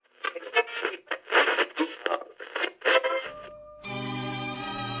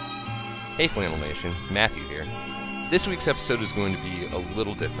Hey Flannel Nation, Matthew here. This week's episode is going to be a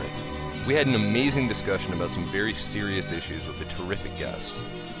little different. We had an amazing discussion about some very serious issues with a terrific guest.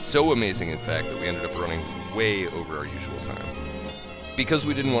 So amazing, in fact, that we ended up running way over our usual time. Because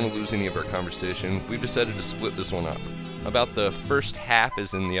we didn't want to lose any of our conversation, we've decided to split this one up. About the first half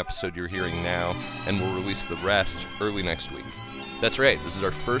is in the episode you're hearing now, and we'll release the rest early next week. That's right, this is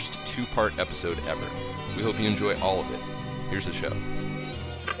our first two-part episode ever. We hope you enjoy all of it. Here's the show.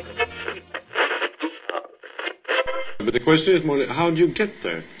 But the question is more, how do you get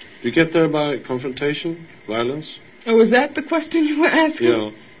there? Do you get there by confrontation, violence? Oh, was that the question you were asking?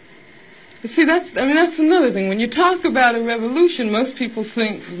 Yeah. See, that's another thing. When you talk about a revolution, most people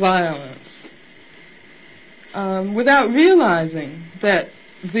think violence, without realizing that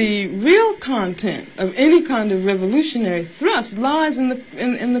the real content of any kind of revolutionary thrust lies in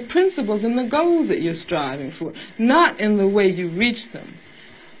the principles and the goals that you're striving for, not in the way you reach them.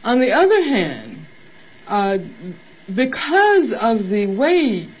 On the other hand, because of the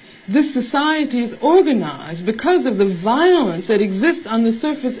way this society is organized, because of the violence that exists on the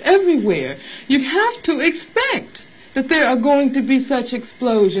surface everywhere, you have to expect that there are going to be such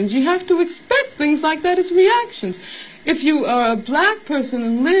explosions. You have to expect things like that as reactions. If you are a black person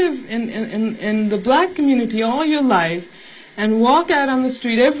and live in the black community all your life and walk out on the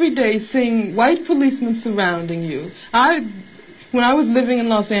street every day seeing white policemen surrounding you, when I was living in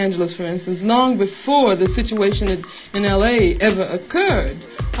Los Angeles, for instance, long before the situation in L.A. ever occurred,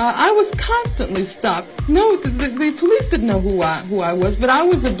 I was constantly stopped. No, the police didn't know who I was, but I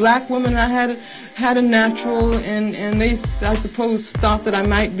was a black woman. I had a natural, and they, I suppose, thought that I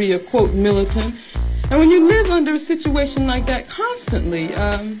might be a, quote, militant. And when you live under a situation like that constantly,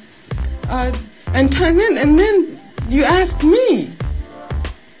 and then you ask me,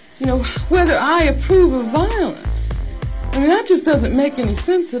 whether I approve of violence. I mean, that just doesn't make any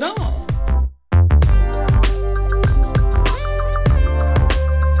sense at all.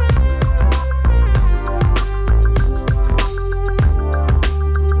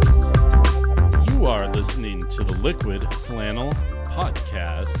 You are listening to the Liquid Flannel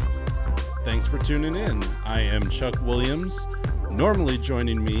Podcast. Thanks for tuning in. I am Chuck Williams. Normally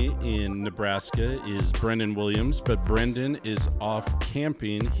joining me in Nebraska is Brendan Williams, but Brendan is off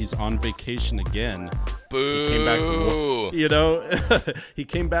camping. He's on vacation again. Boo! He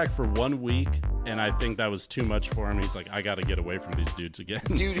came back for 1 week, and I think that was too much for him. He's like, I got to get away from these dudes again.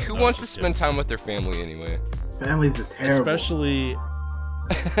 Dude, So, who no, wants to just spend kidding. time with their family anyway? Families is terrible. Especially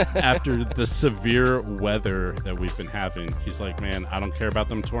after the severe weather that we've been having. He's like, man, I don't care about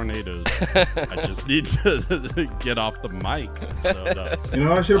them tornadoes. I just need to get off the mic. So,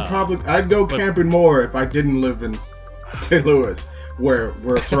 no. I should I'd go camping more if I didn't live in St. Louis, where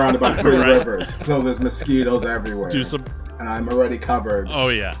we're surrounded by three Right. rivers. So there's mosquitoes everywhere. Do some. And I'm already covered. Oh,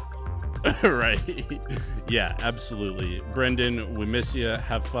 yeah. Right. Yeah, absolutely. Brendan, we miss you.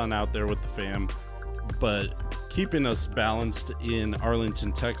 Have fun out there with the fam. But keeping us balanced in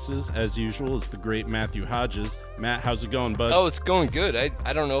Arlington, Texas, as usual, is the great Matthew Hodges. Matt, how's it going, bud? Oh, it's going good.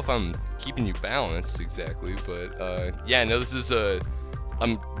 I don't know if I'm keeping you balanced exactly, but this is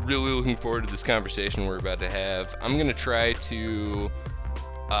I'm really looking forward to this conversation we're about to have. I'm going to try to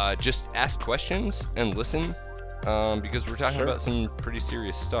just ask questions and listen because we're talking about some pretty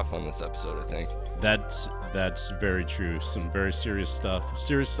serious stuff on this episode, I think. That's very true. Some very serious stuff.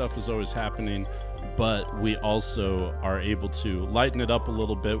 Serious stuff is always happening, but we also are able to lighten it up a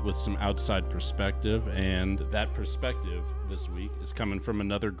little bit with some outside perspective, and that perspective this week is coming from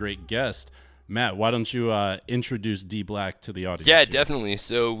another great guest. Matt, why don't you introduce D Black to the audience? Yeah, here? definitely.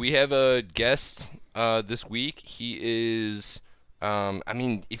 So we have a guest this week. He is,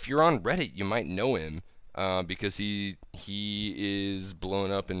 if you're on Reddit, you might know him because he is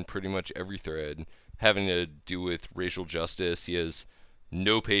blown up in pretty much every thread having to do with racial justice. He has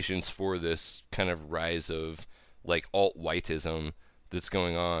no patience for this kind of rise of like alt-whiteism that's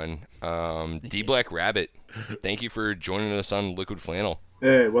going on. dblackrabbit, thank you for joining us on Liquid Flannel.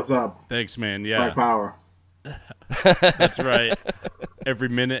 Hey, what's up? Thanks, man. Yeah, Black Power. that's right. Every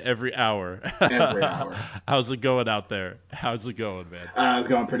minute, every hour. Every hour. How's it going out there? How's it going, man? It's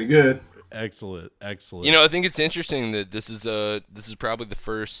going pretty good. Excellent. I think it's interesting that this is probably the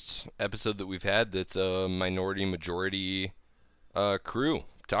first episode that we've had that's a majority crew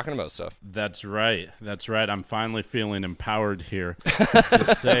talking about stuff. That's right. I'm finally feeling empowered here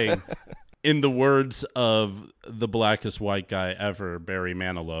to say, in the words of the blackest white guy ever, Barry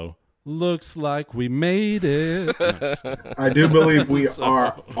Manilow, looks like we made it. No, just kidding. I do believe we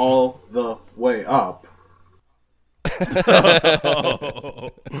are all the way up.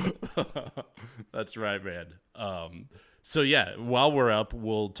 That's right, man. So yeah, while we're up,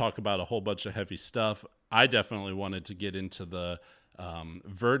 we'll talk about a whole bunch of heavy stuff. I definitely wanted to get into the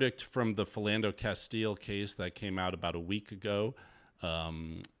verdict from the Philando Castile case that came out about a week ago.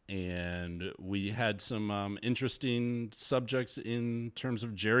 And we had some interesting subjects in terms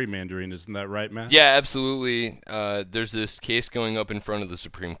of gerrymandering. Isn't that right, Matt? Yeah, absolutely. There's this case going up in front of the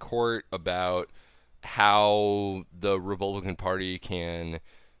Supreme Court about how the Republican Party can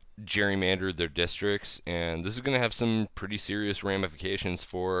gerrymander their districts, and this is going to have some pretty serious ramifications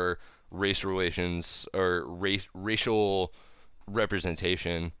for race relations or racial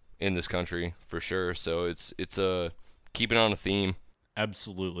representation in this country for sure. So it's a keeping on a theme.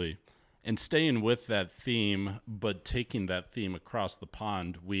 Absolutely. And staying with that theme, but taking that theme across the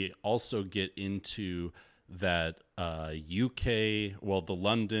pond, we also get into that UK, well, the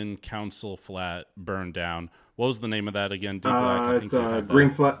London council flat burned down. What was the name of that again? It's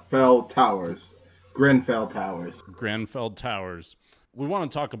Grenfell Towers. Grenfell Towers. Grenfell Towers. We want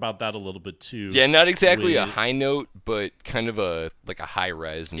to talk about that a little bit too. Yeah, not exactly a high note, but kind of a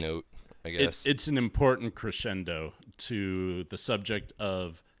high-rise note, I guess. It's an important crescendo to the subject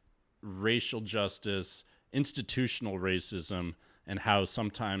of racial justice, institutional racism, and how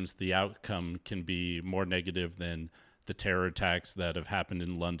sometimes the outcome can be more negative than the terror attacks that have happened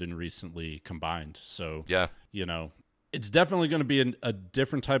in London recently combined. So, yeah, it's definitely going to be a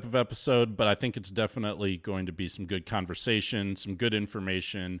different type of episode, but I think it's definitely going to be some good conversation, some good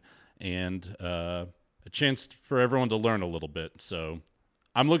information, and a chance for everyone to learn a little bit. So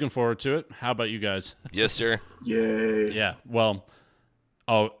I'm looking forward to it. How about you guys? Yes, sir. Yay. Yeah, well...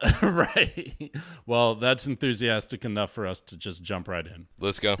 Oh, right. Well, that's enthusiastic enough for us to just jump right in.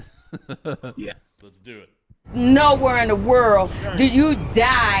 Let's go. Yes. Let's do it. Nowhere in the world do you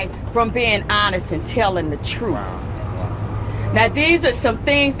die from being honest and telling the truth. Now, these are some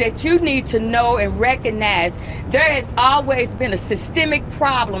things that you need to know and recognize. There has always been a systemic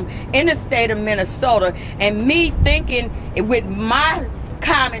problem in the state of Minnesota, and me thinking with my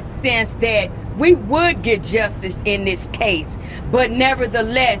common sense that we would get justice in this case, but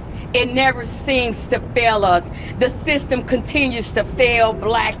nevertheless, it never seems to fail us. The system continues to fail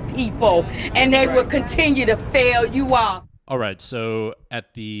black people, and they will continue to fail you all. All right, so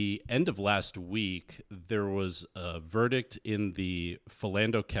at the end of last week, there was a verdict in the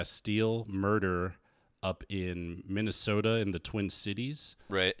Philando Castile murder up in Minnesota in the Twin Cities.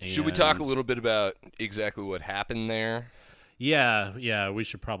 Right. Should we talk a little bit about exactly what happened there? Yeah, we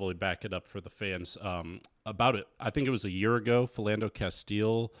should probably back it up for the fans. About it, I think it was a year ago, Philando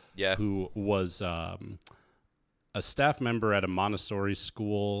Castile, who was a staff member at a Montessori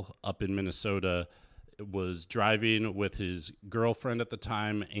school up in Minnesota, was driving with his girlfriend at the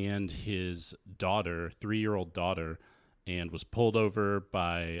time and his daughter, 3-year-old daughter, and was pulled over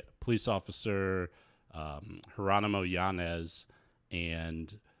by police officer Geronimo Yanez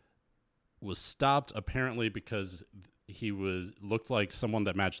and was stopped apparently because he looked like someone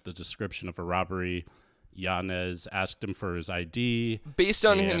that matched the description of a robbery. Yanez asked him for his ID. Based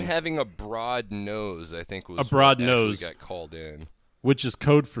on him having a broad nose, I think was a broad nose got called in. Which is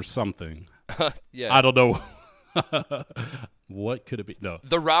code for something. Yeah. I don't know. What could it be? No.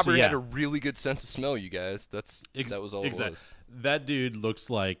 The robber had a really good sense of smell, you guys. That was all it was. That dude looks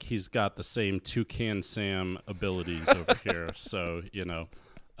like he's got the same Toucan Sam abilities over here. So,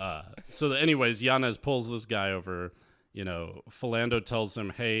 anyways, Yanez pulls this guy over. Philando tells him,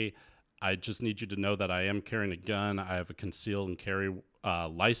 hey, I just need you to know that I am carrying a gun. I have a conceal and carry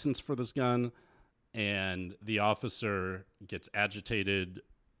license for this gun. And the officer gets agitated,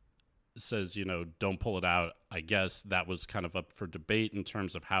 says, don't pull it out. I guess that was kind of up for debate in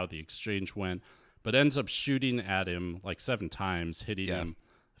terms of how the exchange went, but ends up shooting at him like 7 times, hitting him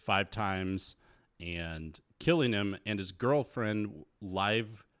 5 times and killing him. And his girlfriend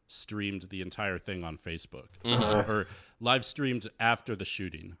live streamed the entire thing on Facebook, or live streamed after the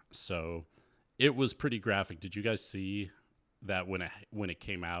shooting. So it was pretty graphic. Did you guys see that when it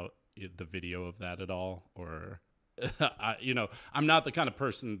came out, the video of that at all? Or I'm not the kind of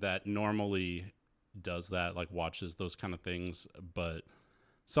person that normally does that, like watches those kind of things, but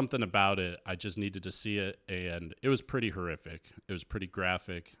something about it, I just needed to see it, and it was pretty horrific. It was pretty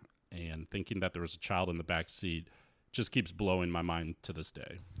graphic, and thinking that there was a child in the back seat just keeps blowing my mind to this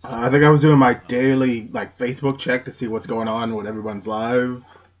day. I think I was doing my daily Facebook check to see what's going on when everyone's live.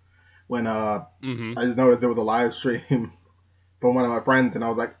 When I just noticed there was a live stream from one of my friends, and I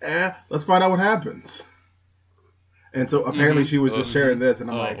was like, let's find out what happens. And so apparently she was just sharing this,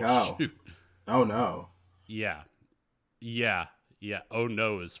 and I'm like, oh no. Yeah. Oh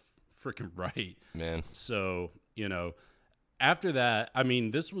no is freaking right, man. So after that, I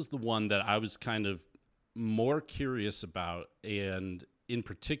mean, this was the one that I was kind of more curious about, and in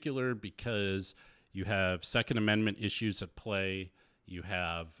particular because you have Second Amendment issues at play. You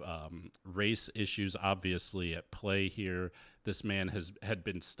have race issues obviously at play here. This man had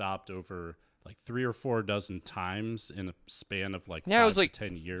been stopped over like 3 or 4 dozen times in a span of like 5 to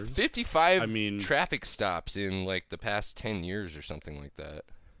 10 years. 55 traffic stops in like the past 10 years or something like that.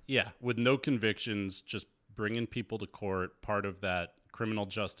 Yeah, with no convictions, just bringing people to court, part of that criminal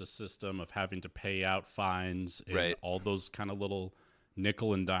justice system of having to pay out fines and all those kind of little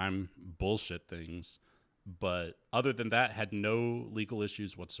nickel and dime bullshit things. But other than that, had no legal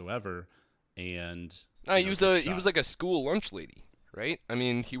issues whatsoever. And he was like a school lunch lady, right? I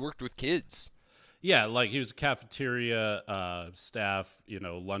mean, he worked with kids. Yeah, like he was a cafeteria staff,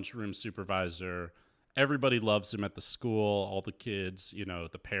 lunchroom supervisor. Everybody loves him at the school, all the kids,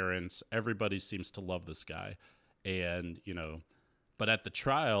 the parents. Everybody seems to love this guy. And, but at the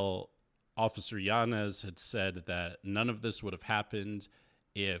trial, Officer Yanez had said that none of this would have happened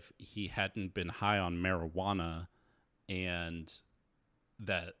if he hadn't been high on marijuana, and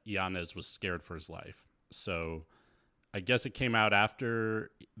that Yanez was scared for his life. So I guess it came out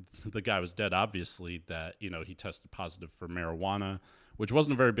after the guy was dead, obviously, that, he tested positive for marijuana, which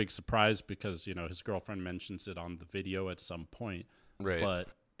wasn't a very big surprise because, his girlfriend mentions it on the video at some point. Right. But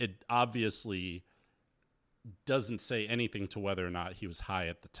it obviously doesn't say anything to whether or not he was high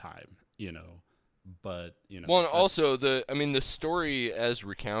at the time, But, Well, and also, the story as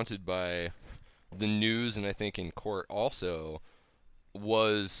recounted by the news and I think in court also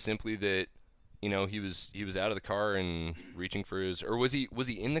was simply that, he was out of the car and reaching for his, or was he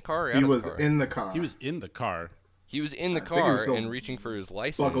in the car or out of the car? He was in the car. He was in the car. He was in the car and reaching for his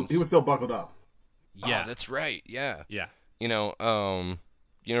license. He was still buckled up. Yeah. Oh, that's right. Yeah. Yeah.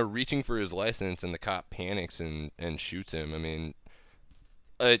 Reaching for his license and the cop panics and shoots him. I mean,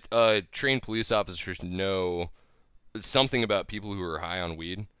 a trained police officer should know something about people who are high on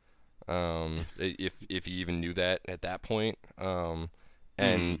weed. If he even knew that at that point.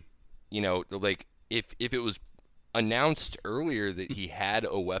 Like if it was announced earlier that he had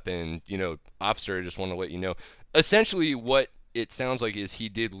a weapon, officer, I just want to let you know. Essentially, what it sounds like is he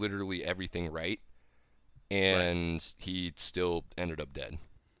did literally everything right, and he still ended up dead.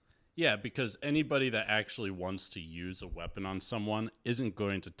 Yeah, because anybody that actually wants to use a weapon on someone isn't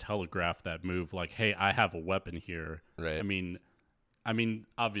going to telegraph that move like, "Hey, I have a weapon here." Right. I mean,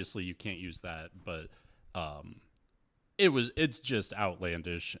 obviously you can't use that, but it's just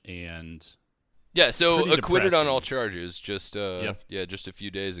outlandish and so acquitted depressing. on all charges just a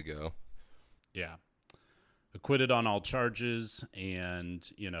few days ago. Yeah. Acquitted on all charges, and,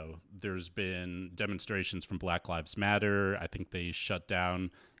 there's been demonstrations from Black Lives Matter. I think they shut down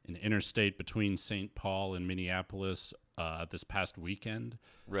an interstate between St. Paul and Minneapolis this past weekend.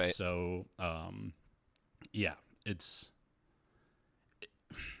 Right. So, I'm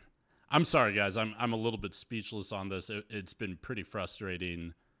sorry, guys. I'm a little bit speechless on this. It's been pretty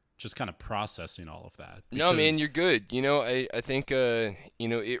frustrating just kind of processing all of that. No, man, you're good. I think,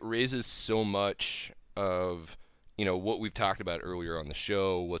 it raises so much of, what we've talked about earlier on the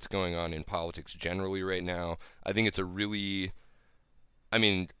show, what's going on in politics generally right now. I think it's a really,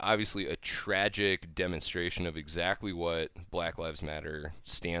 obviously a tragic demonstration of exactly what Black Lives Matter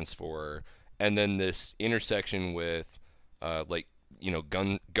stands for. And then this intersection with,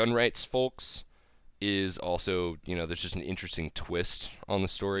 gun rights folks is also, there's just an interesting twist on the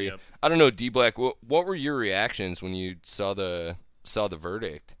story. Yep. I don't know, D-Black, what were your reactions when you saw the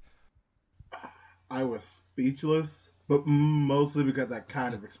verdict? I was speechless, but mostly because I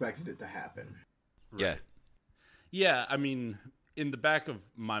kind of expected it to happen. Yeah. Yeah, in the back of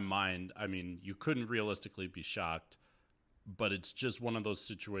my mind, you couldn't realistically be shocked, but it's just one of those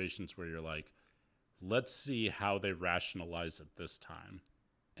situations where you're like, let's see how they rationalize it this time.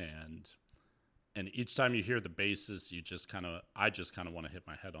 And each time you hear the basis, I just kind of want to hit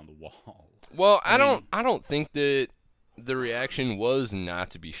my head on the wall. Well, I don't think that the reaction was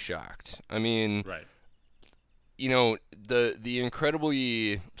not to be shocked. Right. The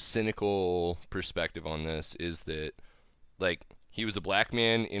incredibly cynical perspective on this is that, he was a black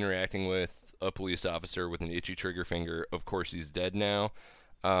man interacting with a police officer with an itchy trigger finger. Of course, he's dead now.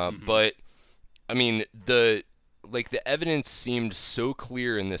 But, the evidence seemed so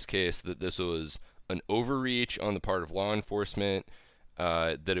clear in this case that this was an overreach on the part of law enforcement,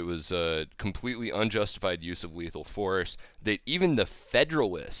 that it was a completely unjustified use of lethal force, that even the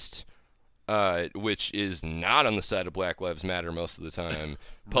Federalist, which is not on the side of Black Lives Matter most of the time,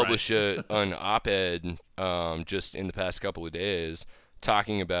 published an op-ed just in the past couple of days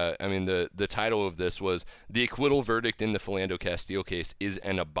talking about, the title of this was, "The acquittal verdict in the Philando Castile case is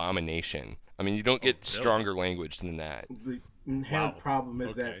an abomination." I mean, you don't get stronger language than that. The inherent problem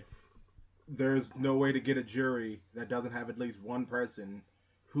is that there's no way to get a jury that doesn't have at least one person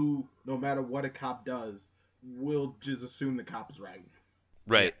who, no matter what a cop does, will just assume the cop is right.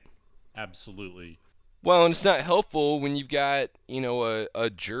 Right. Yeah, absolutely. Well, and it's not helpful when you've got,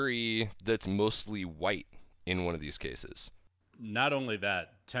 a jury that's mostly white in one of these cases. Not only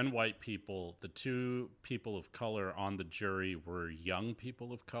that, 10 white people, the 2 people of color on the jury were young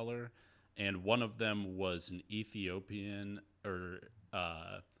people of color, and one of them was an Ethiopian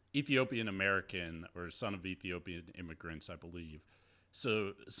American or son of Ethiopian immigrants, I believe.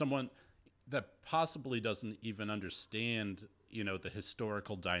 So someone that possibly doesn't even understand, the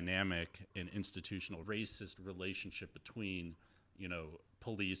historical dynamic and institutional racist relationship between,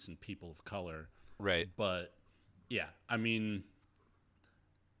 police and people of color. Right. But yeah, I mean,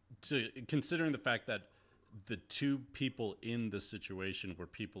 considering the fact that the 2 people in the situation were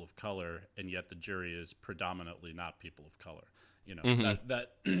people of color, and yet the jury is predominantly not people of color,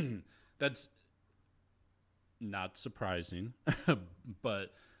 that's not surprising.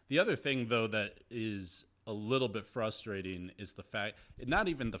 But the other thing, though, that is a little bit frustrating is the fact, not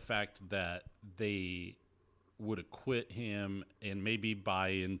even the fact that they would acquit him and maybe buy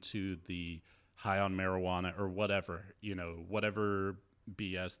into the high on marijuana or whatever, whatever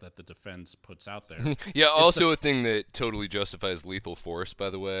BS that the defense puts out there. Yeah, also a thing that totally justifies lethal force, by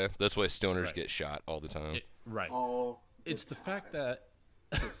the way. That's why stoners get shot all the time. It's the fact that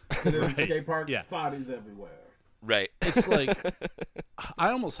skate park, bodies everywhere. Right. It's like, I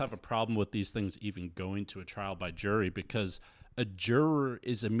almost have a problem with these things even going to a trial by jury, because a juror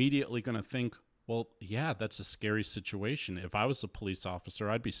is immediately going to think, well, yeah, that's a scary situation. If I was a police officer,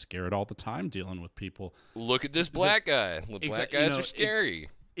 I'd be scared all the time dealing with people. Look at this black guy. The black guys are scary.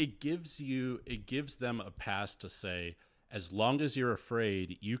 It gives them a pass to say, as long as you're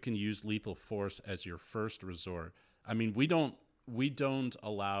afraid, you can use lethal force as your first resort. I mean, we don't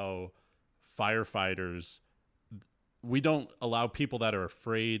allow firefighters. We don't allow people that are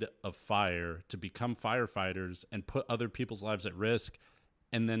afraid of fire to become firefighters and put other people's lives at risk,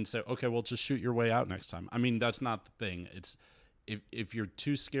 and then say, okay, well, just shoot your way out next time. I mean, that's not the thing. It's if you're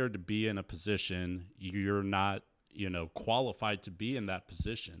too scared to be in a position, you're not, qualified to be in that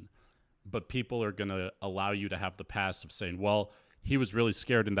position. But people are going to allow you to have the pass of saying, well, he was really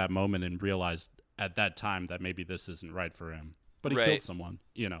scared in that moment and realized at that time that maybe this isn't right for him. But he killed someone,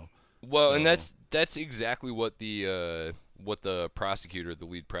 Well, so. And that's exactly what the prosecutor, the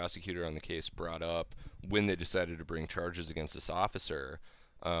lead prosecutor on the case, brought up when they decided to bring charges against this officer.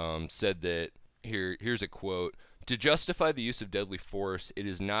 Said that here's a quote: "To justify the use of deadly force, it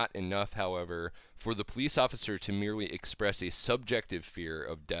is not enough, however, for the police officer to merely express a subjective fear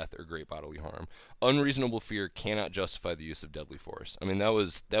of death or great bodily harm. Unreasonable fear cannot justify the use of deadly force." I mean, that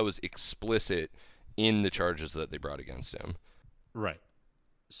was explicit in the charges that they brought against him. Right.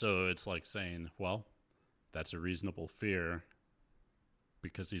 So it's like saying, well, that's a reasonable fear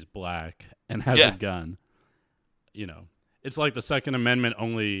because he's black and has a gun. It's like the Second Amendment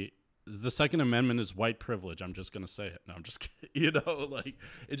the Second Amendment is white privilege. I'm just going to say it. No, I'm just kidding.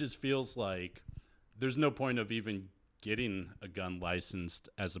 It just feels like there's no point of even getting a gun licensed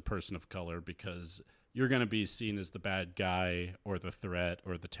as a person of color, because you're going to be seen as the bad guy or the threat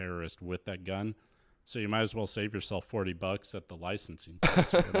or the terrorist with that gun. So you might as well save yourself $40 at the licensing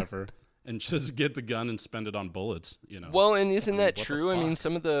place or whatever and just get the gun and spend it on bullets, Well, and isn't that true? I mean,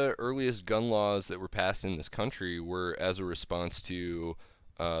 some of the earliest gun laws that were passed in this country were as a response to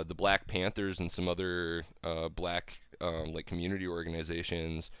the Black Panthers and some other black community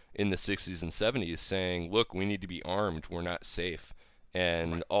organizations in the 60s and 70s saying, look, we need to be armed. We're not safe.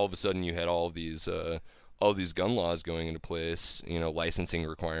 And all of a sudden you had all these gun laws going into place, licensing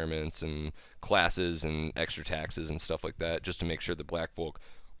requirements and classes and extra taxes and stuff like that, just to make sure that black folk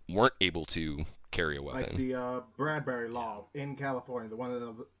weren't able to carry a weapon. Like the Bradbury law in California, the one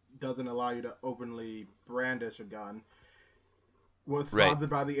that doesn't allow you to openly brandish a gun, was sponsored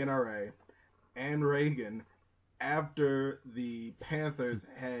by the NRA and Reagan after the Panthers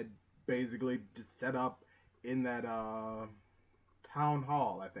had basically just set up in that town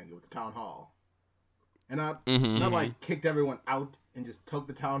hall. I think it was the town hall. And not like kicked everyone out and just took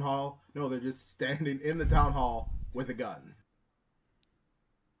the town hall. No, they're just standing in the town hall with a gun.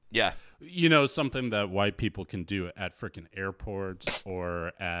 Yeah. Something that white people can do at freaking airports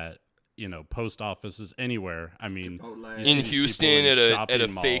or at, post offices, anywhere. I mean, in Houston at a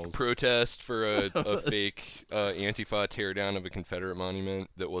malls. Fake protest for a fake Antifa teardown of a Confederate monument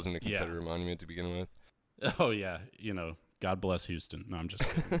that wasn't a Confederate monument to begin with. Oh, yeah. God bless Houston. No, I'm just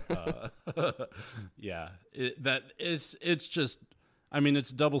kidding. It's just, I mean,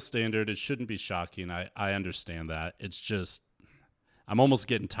 it's double standard. It shouldn't be shocking. I understand that. It's just, I'm almost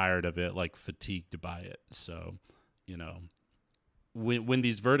getting tired of it, like fatigued by it. So, you know, when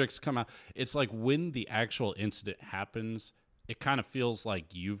these verdicts come out, it's like when the actual incident happens, it kind of feels like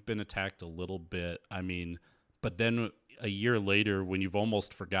you've been attacked a little bit. I mean, but then a year later, when you've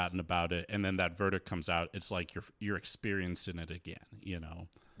almost forgotten about it, and then that verdict comes out, it's like you're experiencing it again. You know,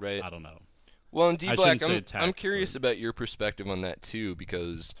 right? I don't know. Well, and D-Black, I'm curious about your perspective on that too,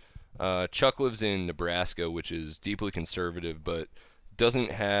 because Chuck lives in Nebraska, which is deeply conservative, but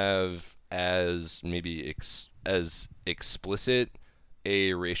doesn't have as maybe as explicit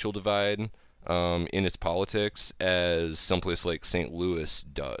a racial divide in its politics as someplace like St. Louis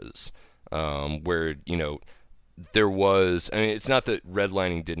does, where, you know, there was, I mean, it's not that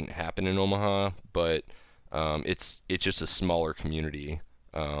redlining didn't happen in Omaha, but it's just a smaller community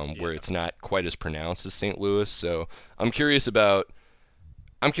where it's not quite as pronounced as St. Louis. So I'm curious about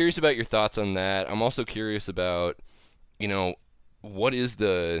your thoughts on that. I'm also curious about, you know, what's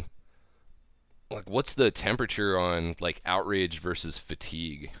the temperature on like outrage versus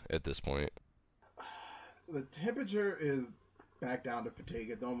fatigue at this point? The temperature is back down to fatigue.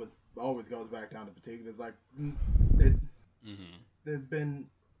 It always goes back down to fatigue. There's like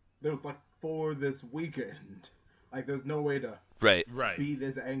there was like 4 this weekend. Like there's no way to be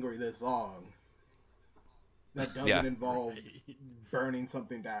this angry this long that doesn't involve burning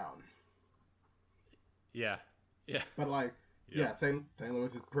something down. Yeah. But like, St.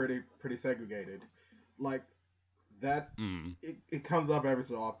 Louis is pretty segregated. Like that, it comes up every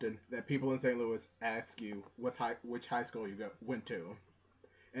so often that people in St. Louis ask you which high school you went to,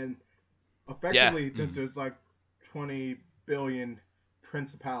 and effectively, since there's like 20 billion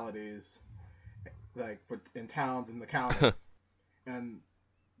principalities, like in towns in the county, and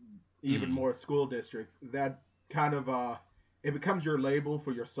even more school districts, that kind of it becomes your label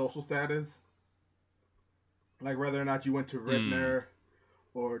for your social status. Like whether or not you went to Rittner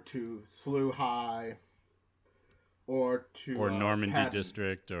or to SLU High or Normandy Patton.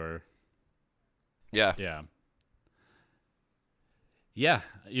 District or Yeah.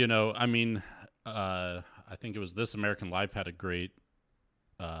 You know, I mean, I think it was This American Life had a great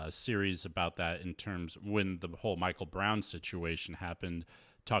series about that in terms when the whole Michael Brown situation happened,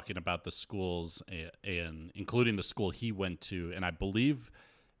 talking about the schools and including the school he went to, and I believe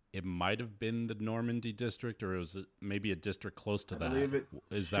it might have been the Normandy district, or it was maybe a district close to that. I believe it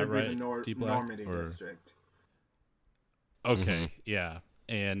is that right? The Normandy district. Okay, yeah.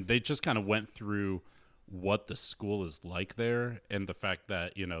 And they just kind of went through what the school is like there, and the fact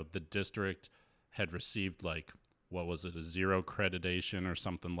that, you know, the district had received like, what was it, a 0 accreditation or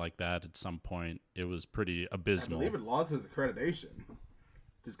something like that at some point. It was pretty abysmal. I believe it lost its accreditation.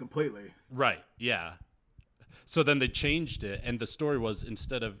 Just completely. Right, yeah. So then they changed it, and the story was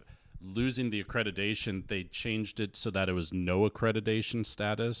instead of losing the accreditation, they changed it so that it was no accreditation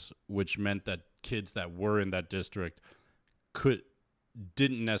status, which meant that kids that were in that district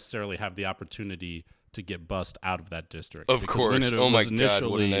didn't necessarily have the opportunity to get bussed out of that district. Of course. Oh my God,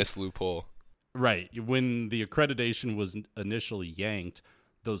 what a nice loophole. Right. When the accreditation was initially yanked,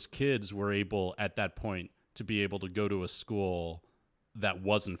 those kids were able at that point to be able to go to a school that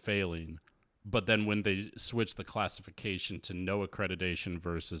wasn't failing. But then when they switched the classification to no accreditation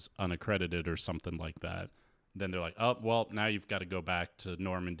versus unaccredited or something like that, then they're like, oh, well, now you've got to go back to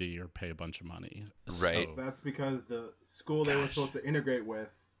Normandy or pay a bunch of money. Right. So, that's because the school they were supposed to integrate with,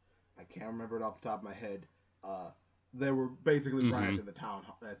 I can't remember it off the top of my head, they were basically brought to the town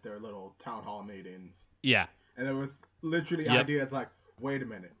at their little town hall meetings. Yeah. And it was literally the idea, it's like, wait a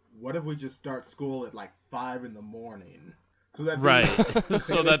minute, what if we just start school at like 5 in the morning? So that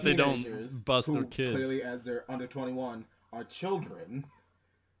so that they don't bust their kids. Clearly, as they're under 21, are children.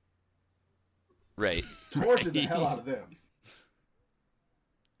 Right. Torture the hell out of them.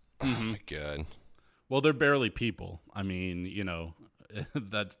 Oh my God. Well, they're barely people. I mean, you know,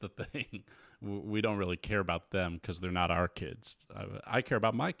 that's the thing. We don't really care about them because they're not our kids. I care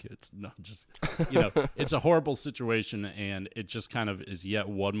about my kids. No, just, you know, it's a horrible situation, and it just kind of is yet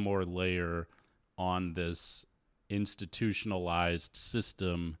one more layer on this institutionalized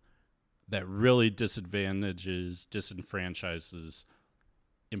system that really disenfranchises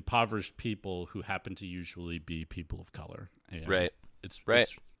impoverished people who happen to usually be people of color. And right. It's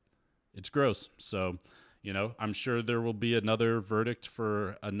gross. So, you know, I'm sure there will be another verdict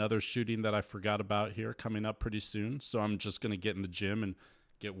for another shooting that I forgot about here coming up pretty soon. So I'm just going to get in the gym and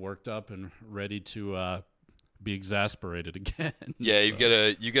get worked up and ready to be exasperated again. Yeah, so.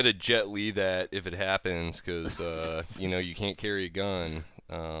 you gotta Jet Li that if it happens, because you know, you can't carry a gun.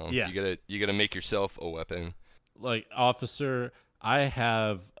 You gotta make yourself a weapon. Like, officer, I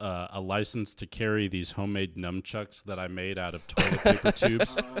have a license to carry these homemade nunchucks that I made out of toilet paper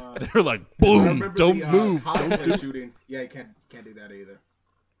tubes. They're like, boom, don't move. Don't do shooting. Yeah, you can't do that either.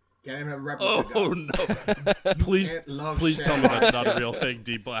 Can't even have a replica gun. No. Please tell me that's not a real thing,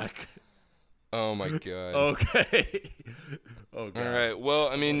 D-Black. Oh my god. Okay. Oh god. All right. Well,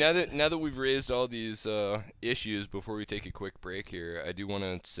 I mean, now that we've raised all these issues, before we take a quick break here, I do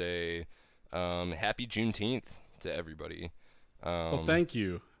want to say happy Juneteenth to everybody. Well, thank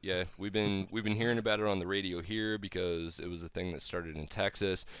you. Yeah, we've been hearing about it on the radio here because it was a thing that started in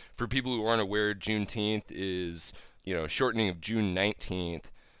Texas. For people who aren't aware, Juneteenth is shortening of June 19th,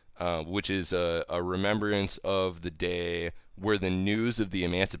 which is a remembrance of the day where the news of the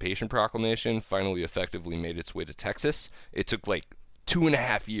Emancipation Proclamation finally effectively made its way to Texas. It took like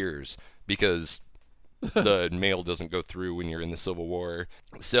 2.5 years because the mail doesn't go through when you're in the Civil War.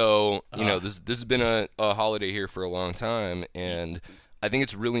 So, this has been a holiday here for a long time, and I think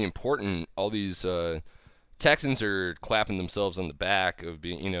it's really important. All these Texans are clapping themselves on the back of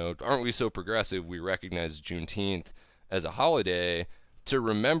being, aren't we so progressive? We recognize Juneteenth as a holiday to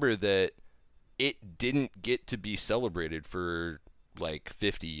remember that it didn't get to be celebrated for like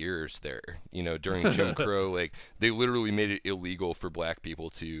 50 years there, during Jim Crow. Like, they literally made it illegal for black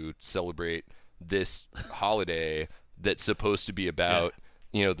people to celebrate this holiday that's supposed to be about,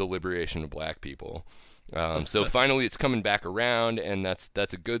 the liberation of black people. So finally it's coming back around, and that's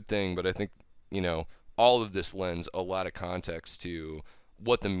a good thing. But I think, all of this lends a lot of context to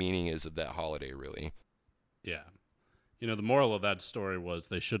what the meaning is of that holiday, really. Yeah. The moral of that story was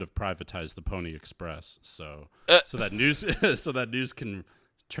they should have privatized the Pony Express, so that news can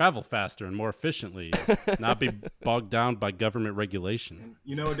travel faster and more efficiently, not be bogged down by government regulation.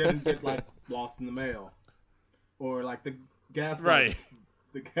 And, it didn't get like lost in the mail, or like the gas right.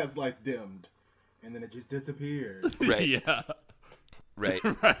 The gas lights dimmed, and then it just disappeared. Right. Yeah. Right.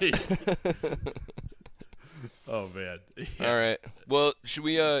 Right. Oh man. Yeah. All right. Well, should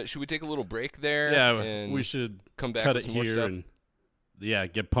we take a little break there? Yeah, and we should come back cut with it some more here stuff? and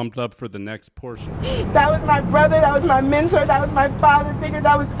get pumped up for the next portion. That was my brother, that was my mentor, that was my father figure,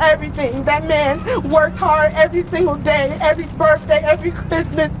 that was everything. That man worked hard every single day, every birthday, every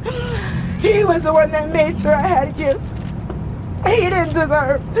Christmas. He was the one that made sure I had gifts. He didn't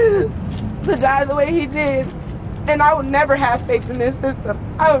deserve to die the way he did. And I will never have faith in this system.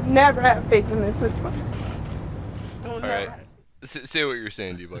 I will never have faith in this system. All right. Say what you're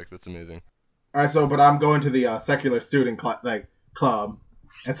saying, D-Black. That's amazing. All right, but I'm going to the secular student club,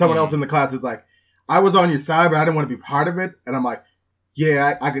 and someone else in the class is like, I was on your side, but I didn't want to be part of it. And I'm like,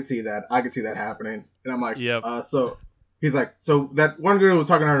 yeah, I could see that. I could see that happening. And I'm like, yep. So he's like, so that one girl was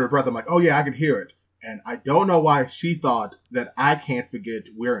talking under her breath. I'm like, oh yeah, I could hear it. And I don't know why she thought that I can't forget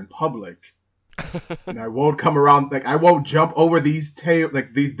we're in public. And I won't come around, like, I won't jump over these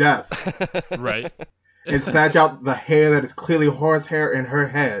these desks. Right. And snatch out the hair that is clearly horsehair in her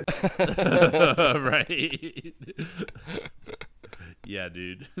head. Right. Yeah,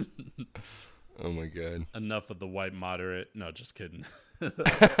 dude. Oh my god. Enough of the white moderate. No, just kidding.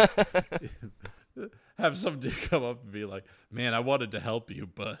 Have some dude come up and be like, man, I wanted to help you,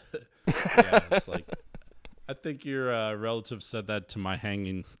 but yeah, it's like, I think your relative said that to my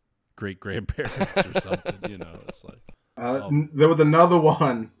hanging great-grandparents or something, it's like. There was another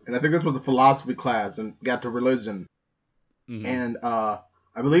one, and I think this was a philosophy class, and got to religion. Mm-hmm. And I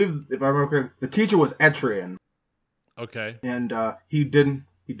believe, if I remember correctly, the teacher was Etrian. Okay. And he did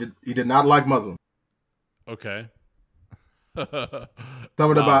not like Muslims. Okay. Something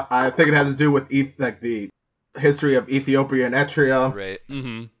about, I think it has to do with the history of Ethiopia and Eritrea. Right.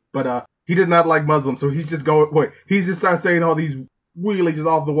 Mm-hmm. But he did not like Muslims, so he's just started saying all these really just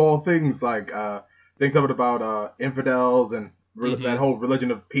off the wall things, like things about infidels and that whole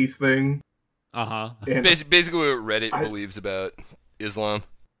religion of peace thing. Basically what Reddit believes about Islam.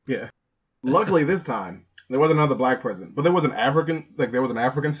 Yeah. Luckily this time there wasn't another black person, but there was an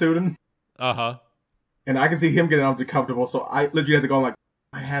African student. And I can see him getting uncomfortable, so I literally had to go like,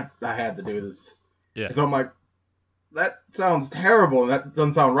 I had to do this. Yeah. And so I'm like, that sounds terrible, and that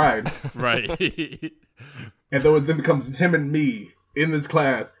doesn't sound right. Right. And then it becomes him and me in this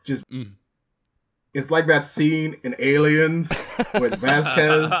class, just it's like that scene in Aliens with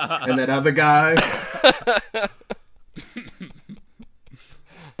Vasquez and that other guy.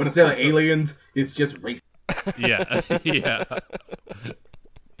 But instead of aliens, it's just race. Yeah. Yeah.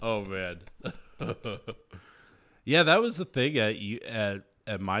 Oh man. Yeah, that was the thing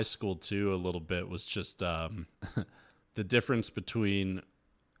at my school too. A little bit was just the difference between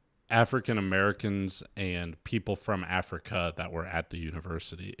African Americans and people from Africa that were at the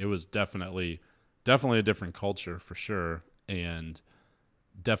university. It was definitely a different culture for sure. and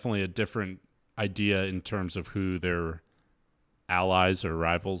definitely a different idea in terms of who their allies or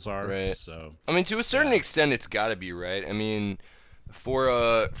rivals are. Right. So I mean, to a certain extent, it's got to be, right? I mean, for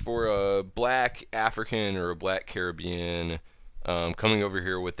a black African or a black Caribbean coming over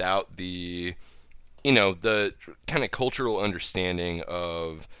here without the, the kind of cultural understanding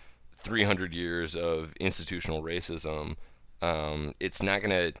of 300 years of institutional racism, it's not going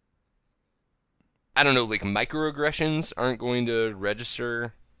to, I don't know, like microaggressions aren't going to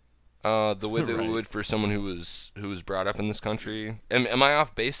register the way they would for someone who was brought up in this country. Am I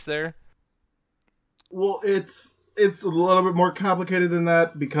off base there? Well, it's a little bit more complicated than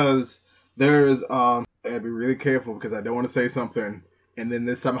that, because there's I gotta be really careful because I don't want to say something and then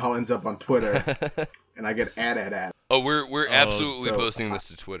this somehow ends up on Twitter and I get at. Oh, we're absolutely posting this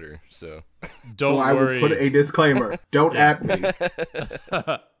to Twitter, so don't worry. I will put a disclaimer. Don't at me.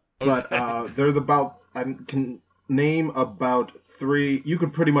 But there's about, I can name about 3, you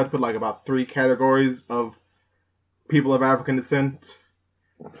could pretty much put like about 3 categories of people of African descent,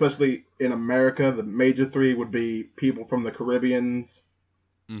 especially in America. The major 3 would be people from the Caribbeans,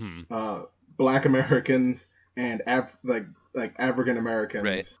 Black Americans, and African Americans.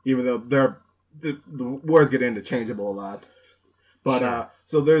 Right. Even though the words get interchangeable a lot. But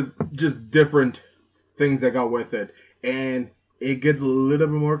so there's just different things that go with it. And it gets a little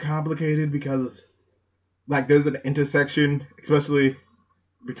bit more complicated because like there's an intersection, especially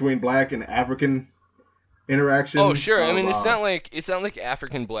between black and African interactions. Oh, sure. I mean, it's not like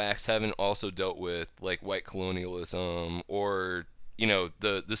African blacks haven't also dealt with like white colonialism or,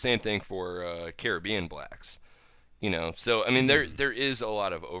 the same thing for Caribbean blacks. So I mean there is a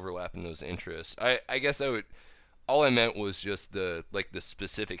lot of overlap in those interests. I guess all I meant was just the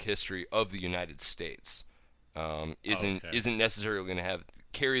specific history of the United States isn't necessarily going to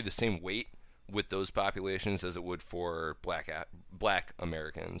carry the same weight with those populations as it would for black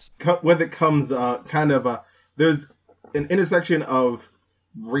Americans. When it comes there's an intersection of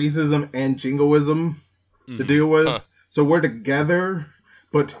racism and jingoism to deal with. Huh. So we're together,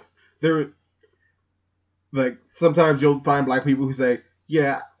 but there, like, sometimes you'll find black people who say,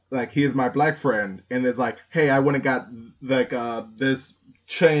 yeah, like, he is my black friend. And it's like, hey, I went and got, like, this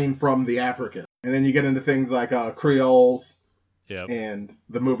chain from the African. And then you get into things like Creoles and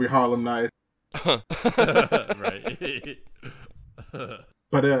the movie Harlem Nights. Right.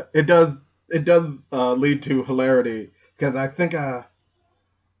 But it does lead to hilarity, because I think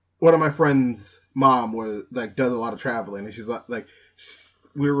one of my friends' mom does a lot of traveling, and she's like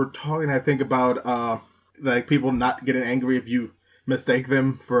we were talking, I think, about like people not getting angry if you mistake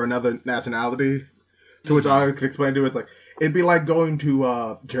them for another nationality. To which I could explain to her, it's like it'd be like going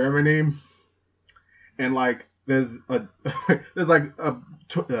to Germany, and like there's a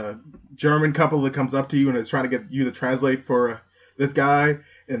German couple that comes up to you and is trying to get you to translate for this guy,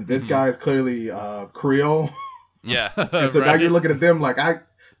 and this guy is clearly Creole. Yeah. And so now you're looking at them like,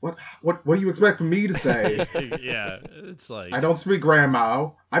 what do you expect from me to say? Yeah, it's like, I don't speak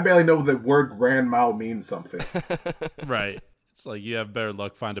grandma. I barely know the word grandma means something. Right. It's like you have better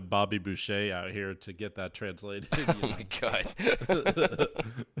luck finding Bobby Boucher out here to get that translated. Oh my God.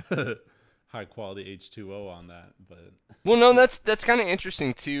 High quality H2O on that, but well, no, that's kind of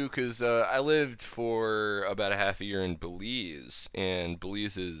interesting too, because I lived for about a half a year in Belize, and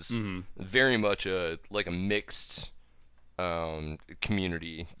Belize is very much a mixed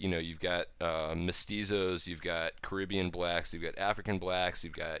community. You've got mestizos, you've got Caribbean blacks, you've got African blacks,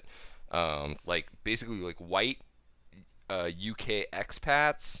 you've got basically white UK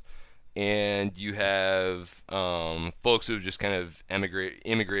expats. And you have folks who have just kind of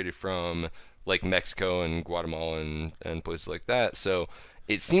immigrated from like Mexico and Guatemala and places like that. So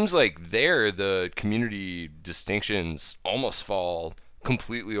it seems like there the community distinctions almost fall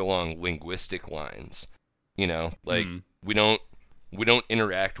completely along linguistic lines. We don't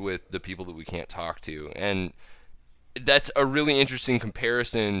interact with the people that we can't talk to, and that's a really interesting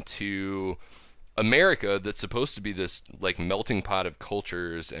comparison to America, that's supposed to be this melting pot of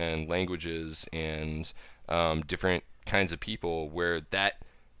cultures and languages and different kinds of people, where that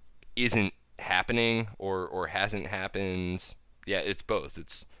isn't happening or hasn't happened. Yeah, it's both.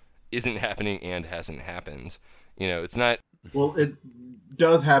 It's isn't happening and hasn't happened. It's not. Well, it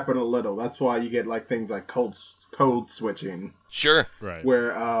does happen a little. That's why you get things like code switching. Sure. Right.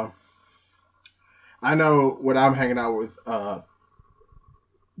 Where I know when I'm hanging out with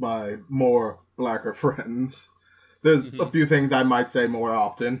my more blacker friends, there's a few things I might say more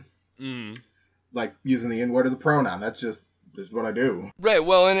often, like using the N-word as a pronoun. That's just what I do. Right.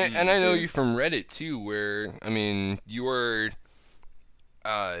 Well, and I know you from Reddit too, where I mean you were,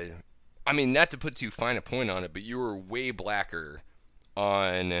 I'm I mean, not to put too fine a point on it, but you were way blacker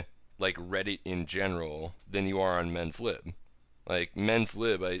on like Reddit in general than you are on Men's Lib. Like Men's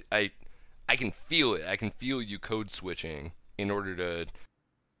Lib, I can feel it. I can feel you code switching in order to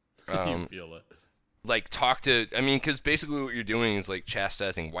you feel it. Like talk to. I mean, because basically what you're doing is like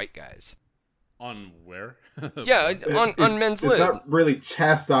chastising white guys. On where? Yeah, on Men's Lib. It's not really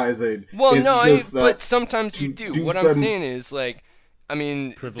chastising. Well, it's no, but sometimes you do. What I'm certain... saying is like, I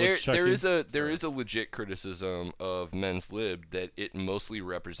mean, there is a legit criticism of Men's Lib that it mostly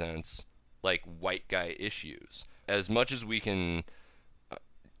represents like white guy issues. As much as we can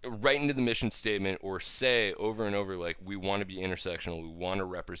write into the mission statement or say over and over like we want to be intersectional, we want to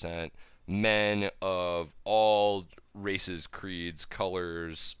represent men of all races, creeds,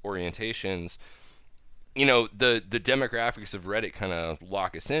 colors, orientations. You know, the demographics of Reddit kind of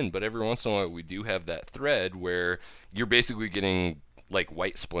lock us in, but every once in a while we do have that thread where you're basically getting like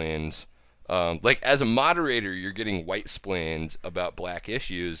white splained. Like as a moderator, you're getting white splained about black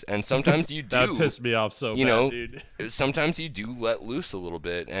issues, and sometimes you do. That pissed me off so bad, dude. Sometimes you do let loose a little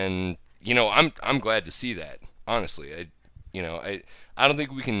bit, and you know, I'm glad to see that. Honestly, I don't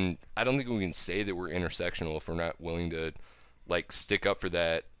think we can say that we're intersectional if we're not willing to like stick up for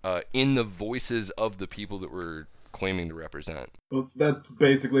that in the voices of the people that we're claiming to represent. Well, that's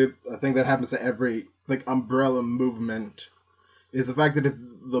basically, I think that happens to every like umbrella movement. Is the fact that if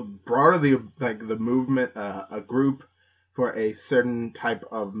the broader the movement, a group for a certain type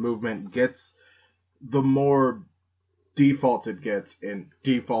of movement gets, the more default it gets. And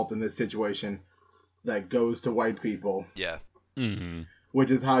default in this situation, that goes to white people. Yeah. Mm-hmm.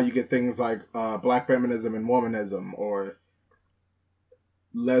 Which is how you get things like black feminism and womanism, or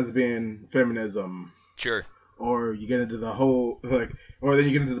lesbian feminism. Sure. Or you get into the whole or then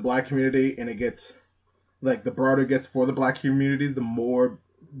you get into the black community, and it gets like the broader it gets for the black community, the more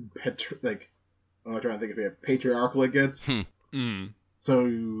I'm trying to think of it, patriarchal it gets.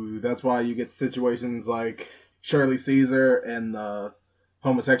 So that's why you get situations like Shirley Caesar and the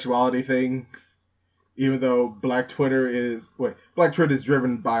homosexuality thing. Even though Black Twitter is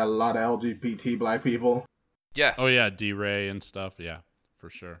driven by a lot of LGBT black people. Yeah. Oh yeah, D-Ray and stuff. Yeah,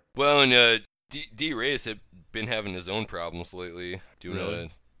 for sure. Well, and D-Ray has been having his own problems lately, doing a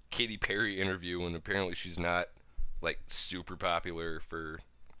Katy Perry interview, and apparently she's not like super popular for.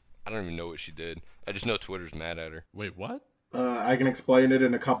 I don't even know what she did. I just know Twitter's mad at her. Wait, what? I can explain it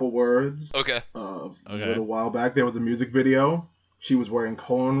in a couple words. Okay. A little while back, there was a music video. She was wearing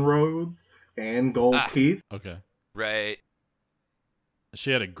cornrows and gold teeth. Okay. Right.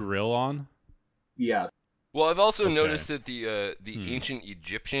 She had a grill on? Yes. Well, I've also noticed that the ancient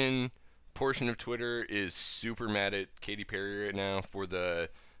Egyptian portion of Twitter is super mad at Katy Perry right now for the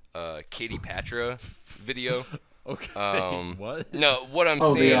Katy Patra video. Okay. What? No, what I'm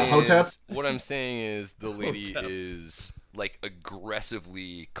saying is the lady is like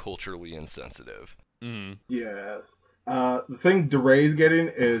aggressively culturally insensitive. Mm. Yes. The thing DeRay's getting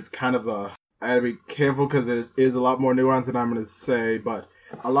is kind of I gotta be careful because it is a lot more nuanced than I'm gonna say, but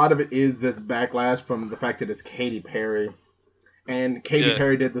a lot of it is this backlash from the fact that it's Katy Perry. And Katy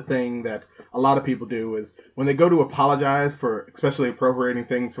Perry did the thing that a lot of people do, is when they go to apologize for especially appropriating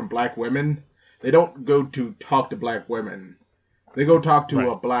things from black women, they don't go to talk to black women. They go talk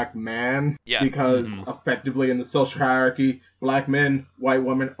to a black man, because effectively in the social hierarchy, black men, white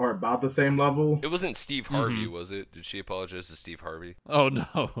women are about the same level. It wasn't Steve Harvey, was it? Did she apologize to Steve Harvey? Oh,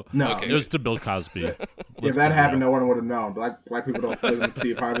 no. No. Okay. It was to Bill Cosby. If that happened, no one would have known. Black people don't live with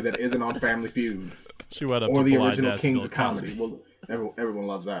Steve Harvey that isn't on Family Feud. She went up or to the blind original ass Kings Bill of Comedy. Cosby. Well, everyone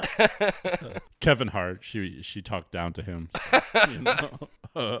loves that. Kevin Hart, she talked down to him.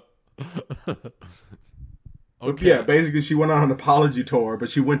 So, Okay. Yeah, basically she went on an apology tour, but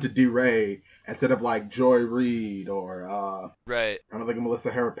she went to D-Ray instead of like Joy Reid or right. I don't think Melissa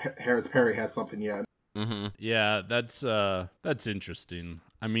Harris Perry has something yet. Mm-hmm. Yeah, that's interesting.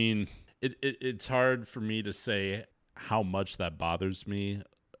 I mean, it's hard for me to say how much that bothers me,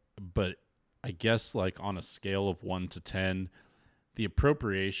 but I guess like on a scale of 1 to 10, the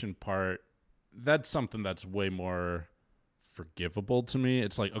appropriation part, that's something that's way more forgivable to me.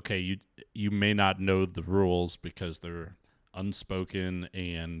 It's like, okay, you may not know the rules because they're unspoken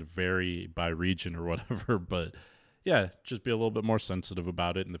and vary by region or whatever, but yeah, just be a little bit more sensitive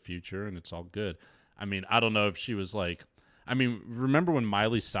about it in the future and it's all good. I mean, I don't know if she was like, I mean, remember when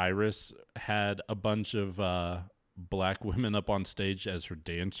Miley Cyrus had a bunch of black women up on stage as her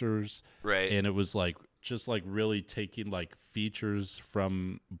dancers? Right. And it was like, just like really taking like features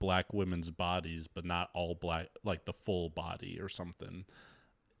from black women's bodies, but not all black, like the full body or something.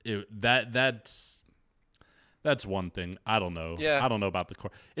 That's That's one thing. I don't know. Yeah. I don't know about the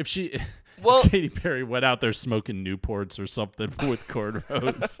corn. If Well- Katy Perry went out there smoking Newports or something with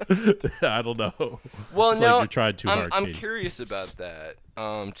cornrows, I don't know. Well, It's no, like you're trying too hard, I'm Katy. curious about that.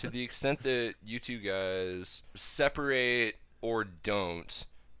 To the extent that you two guys separate or don't,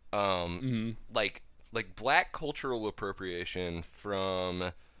 like black cultural appropriation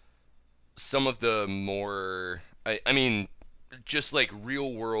from some of the more, I mean, just like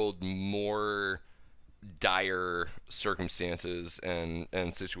real world, more dire circumstances and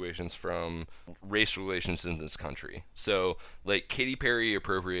situations from race relations in this country. So, like, Katy Perry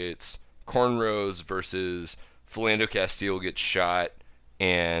appropriates cornrows versus Philando Castile gets shot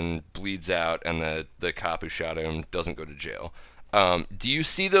and bleeds out, and the cop who shot him doesn't go to jail. Do you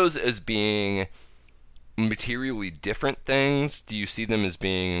see those as being materially different things? Do you see them as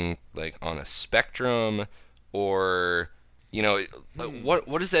being, like, on a spectrum? Or, you know,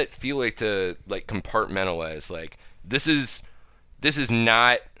 what does that feel like to, like, compartmentalize? Like, this is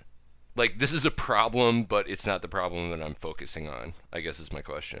not, like, this is a problem, but it's not the problem that I'm focusing on, I guess is my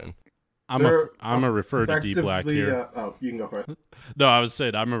question. I'm a refer to D Black here. You can go first. No, I was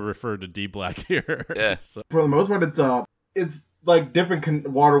saying I'm a refer to D Black here. Yeah. So, For the most part, it's like different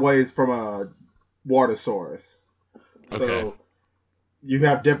waterways from a water source. Okay. So you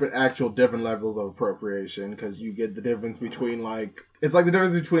have different levels of appropriation, because you get the difference between, like, it's like the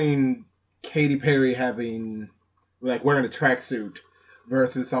difference between Katy Perry having, like, wearing a tracksuit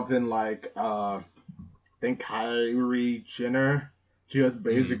versus something like I think Kylie Jenner just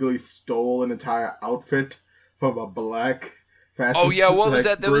basically stole an entire outfit from a black fashion. Oh yeah, what was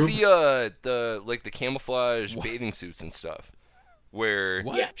like, that? That was group. the camouflage bathing suits and stuff, where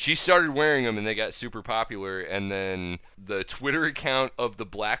What? she started wearing them and they got super popular, and then the Twitter account of the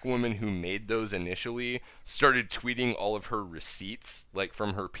black woman who made those initially started tweeting all of her receipts, like,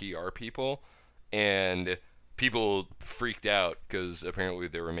 from her PR people, and people freaked out because apparently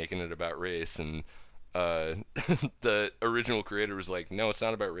they were making it about race, and the original creator was like, no, it's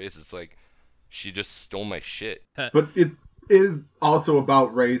not about race, it's like, she just stole my shit. But it is also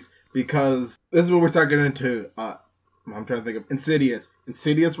about race, because this is where we start getting into, I'm trying to think of insidious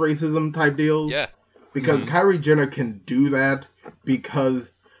racism type deals. Yeah. Because Kylie Jenner can do that because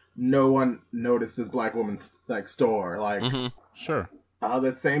no one noticed this black woman's, like, store. Like, sure.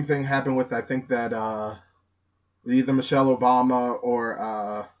 that same thing happened with, I think that, either Michelle Obama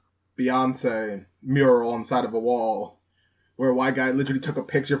or, Beyonce mural on the side of a wall, where a white guy literally took a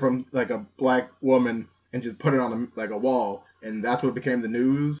picture from, like, a black woman and just put it on a wall, and that's what became the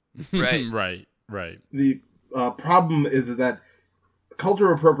news. Right. Right. The problem is that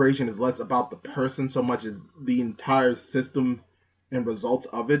cultural appropriation is less about the person so much as the entire system and results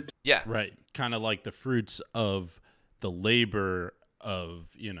of it. Yeah. Right. Kind of like the fruits of the labor of,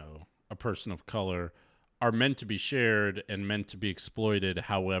 you know, a person of color are meant to be shared and meant to be exploited.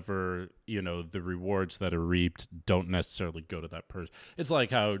 However, you know, the rewards that are reaped don't necessarily go to that person. It's like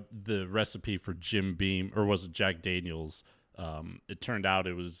how the recipe for Jim Beam, or was it Jack Daniels, it turned out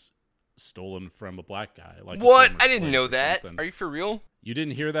it was stolen from a black guy. Like, What? I didn't know that. something. Are you for real? You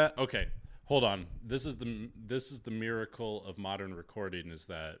didn't hear that? Okay, hold on. This is the miracle of modern recording, is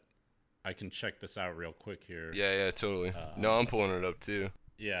that I can check this out real quick here. Yeah, totally. No, I'm pulling it up too.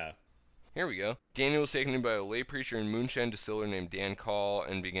 Yeah. Here we go. Daniel was taken in by a lay preacher and moonshine distiller named Dan Call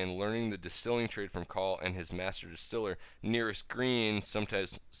and began learning the distilling trade from Call and his master distiller, Nearest Green,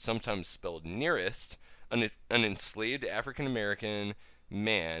 sometimes spelled Nearest, an enslaved African-American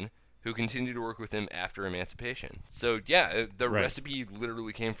man who continued to work with him after emancipation. So, yeah, the recipe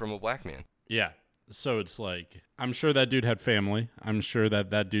literally came from a black man. Yeah. So it's like, I'm sure that dude had family. I'm sure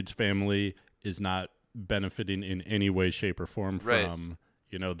that dude's family is not benefiting in any way, shape, or form from,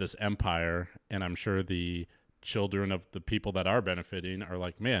 you know, this empire. And I'm sure the children of the people that are benefiting are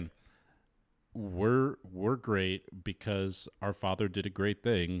like, man, we're great because our father did a great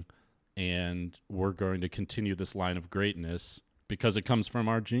thing, and we're going to continue this line of greatness because it comes from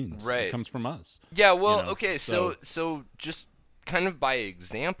our genes. Right. It comes from us. Yeah, well, You know, okay, so just kind of by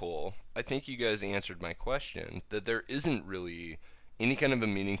example, I think you guys answered my question, that there isn't really any kind of a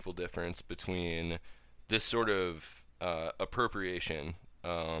meaningful difference between this sort of appropriation,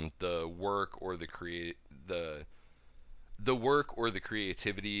 the work or the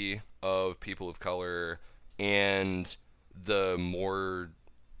creativity of people of color, and the more,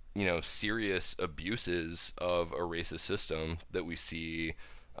 you know, serious abuses of a racist system that we see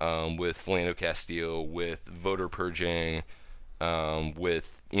with Philando Castile, with voter purging,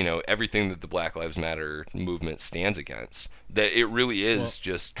 with, you know, everything that the Black Lives Matter movement stands against. That it really is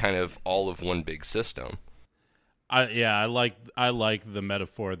just kind of all of one big system. I like the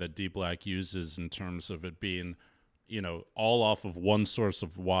metaphor that D Black uses in terms of it being, all off of one source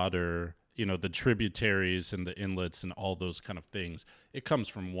of water, the tributaries and the inlets and all those kind of things. It comes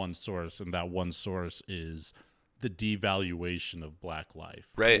from one source, and that one source is the devaluation of Black life.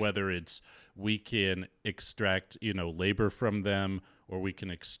 Right. Whether it's we can extract, labor from them, or we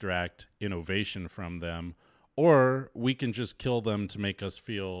can extract innovation from them, or we can just kill them to make us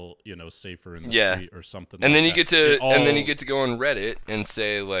feel, safer in the street or something. And then like you that. get to, and then you get to go on Reddit and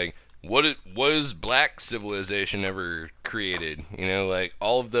say like, was Black civilization ever created? Like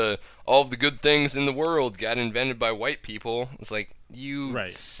all of the good things in the world got invented by white people. It's like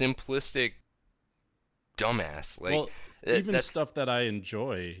simplistic dumbass. Like, well, even stuff that I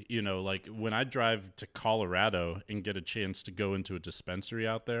enjoy, like when I drive to Colorado and get a chance to go into a dispensary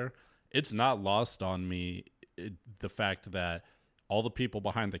out there, it's not lost on me the fact that all the people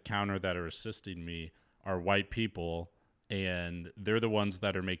behind the counter that are assisting me are white people, and they're the ones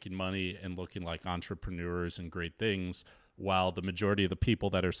that are making money and looking like entrepreneurs and great things, while the majority of the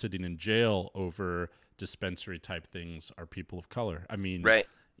people that are sitting in jail over dispensary type things are people of color. I mean, right.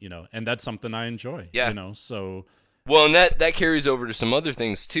 And that's something I enjoy. Yeah. So. Well, and that carries over to some other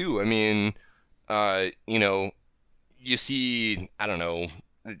things too. I mean, you see, I don't know,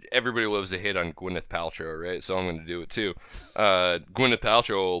 everybody loves a hit on Gwyneth Paltrow, right? So I'm going to do it too. Gwyneth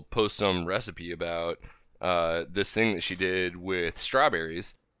Paltrow will post some recipe about this thing that she did with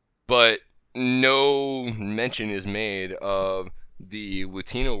strawberries, but no mention is made of the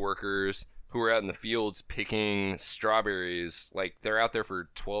Latino workers who are out in the fields picking strawberries. Like, they're out there for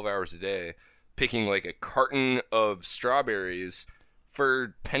 12 hours a day picking like a carton of strawberries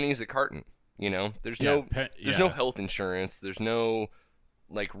for pennies a carton. There's no health insurance. There's no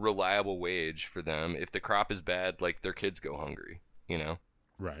like reliable wage for them. If the crop is bad, like their kids go hungry,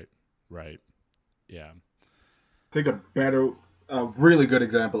 Right. Yeah. I think a really good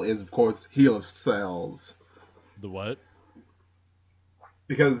example is, of course, HeLa cells. The what?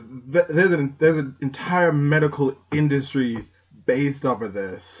 Because there's an entire medical industries based off of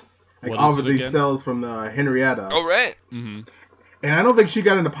this. Like off of these cells from Henrietta. Oh, right. Mm-hmm. And I don't think she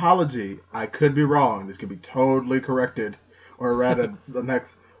got an apology. I could be wrong. This could be totally corrected. Or rather, the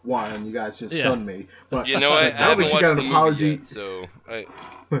next one, you guys just shunned me. But I haven't watched the movie yet, so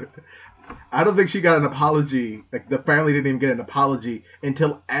I don't think she got an apology. Like, the family didn't even get an apology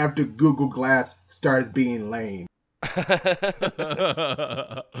until after Google Glass started being lame.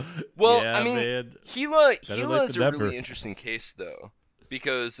 Well, I mean, HeLa is a really interesting case, though,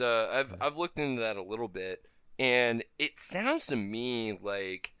 because I've looked into that a little bit, and it sounds to me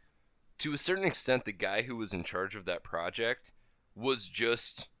like, to a certain extent, the guy who was in charge of that project was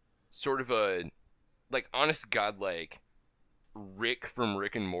just sort of a, like, honest God, like, Rick from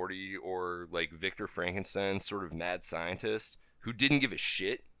Rick and Morty, or like Victor Frankenstein, sort of mad scientist who didn't give a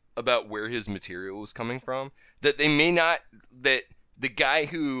shit about where his material was coming from. That the guy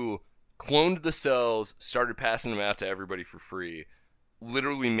who cloned the cells, started passing them out to everybody for free,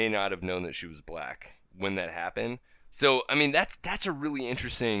 literally may not have known that she was Black when that happened. So, I mean, that's a really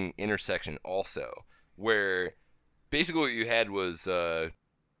interesting intersection also, where basically what you had was a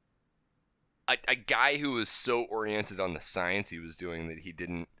guy who was so oriented on the science he was doing that he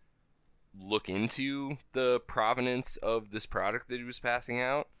didn't look into the provenance of this product that he was passing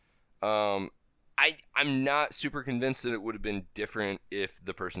out. I'm not super convinced that it would have been different if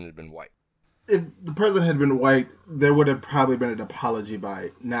the person had been white. If the person had been white, there would have probably been an apology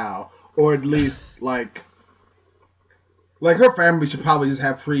by now. Or at least, like her family should probably just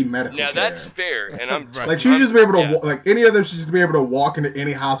have free medical care. Now, that's fair, and I'm... Like, she should just be able to... Like, any of them should just be able to walk into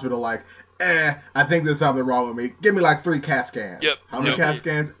any hospital like, I think there's something wrong with me. Give me like 3 CAT scans. Yep. How many CAT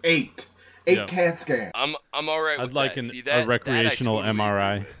scans? 8. 8 CAT scans. I'm all right with I'd like that. a recreational that I totally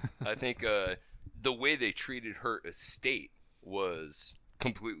MRI. I think the way they treated her estate was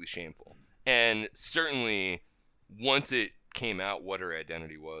completely shameful. And certainly, once it came out what her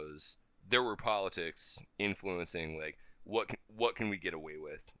identity was, there were politics influencing, like, what can we get away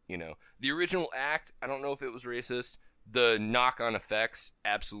with, The original act, I don't know if it was racist. The knock-on effects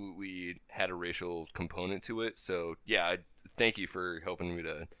absolutely had a racial component to it. So, yeah, thank you for helping me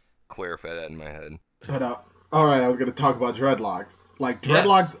to clarify that in my head. But, alright, I was going to talk about dreadlocks. Like,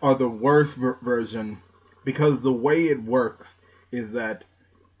 dreadlocks are the worst version, because the way it works is that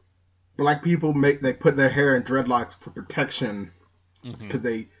Black people they put their hair in dreadlocks for protection, because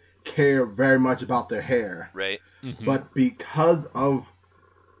they care very much about their hair. Right. Mm-hmm. But because of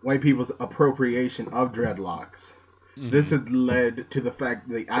white people's appropriation of dreadlocks, this has led to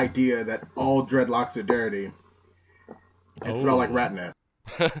the idea that all dreadlocks are dirty and smell like rat nest.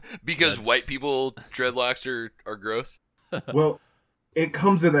 Because white people dreadlocks are gross? Well, it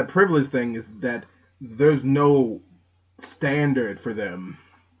comes to that privilege thing, is that there's no standard for them.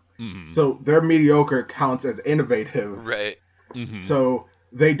 Mm-hmm. So their mediocre counts as innovative. Right. Mm-hmm. So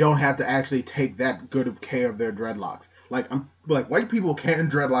they don't have to actually take that good of care of their dreadlocks. Like white people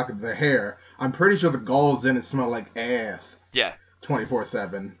can dreadlock their hair. I'm pretty sure the galls in it smell like ass. Yeah.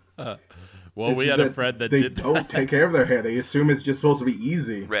 24/7. Well, we had a friend that did that. They don't take care of their hair. They assume it's just supposed to be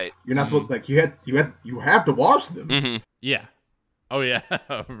easy. Right. You're not supposed you have to wash them. Mm-hmm. Yeah. Oh yeah.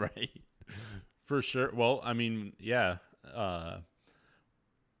 Right. For sure. Well, I mean, yeah.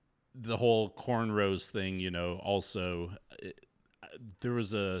 The whole cornrows thing, also there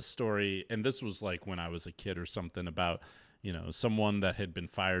was a story, and this was like when I was a kid or something, about, someone that had been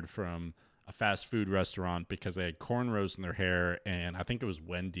fired from a fast food restaurant because they had cornrows in their hair, and I think it was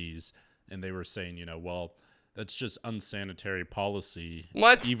Wendy's, and they were saying, well, that's just unsanitary policy.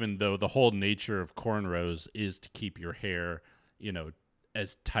 What? Even though the whole nature of cornrows is to keep your hair,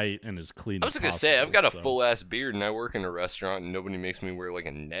 as tight and as clean as possible. I was going to say, I've got a full-ass beard, and I work in a restaurant, and nobody makes me wear, like,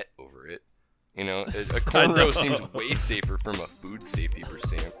 a net over it. A cornrow seems way safer from a food safety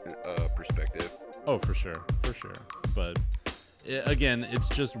perspective. Oh, for sure. But, again, it's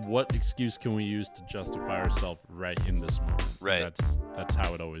just what excuse can we use to justify ourselves right in this moment? Right. That's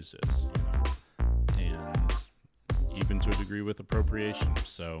how it always is, And even to a degree with appropriation.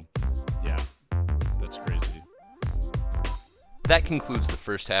 So, yeah, that's crazy. That concludes the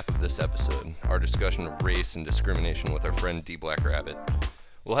first half of this episode, our discussion of race and discrimination with our friend dblackrabbit.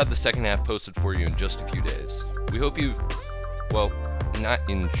 We'll have the second half posted for you in just a few days. We hope you've, not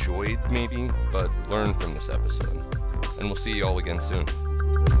enjoyed maybe, but learned from this episode. And we'll see you all again soon.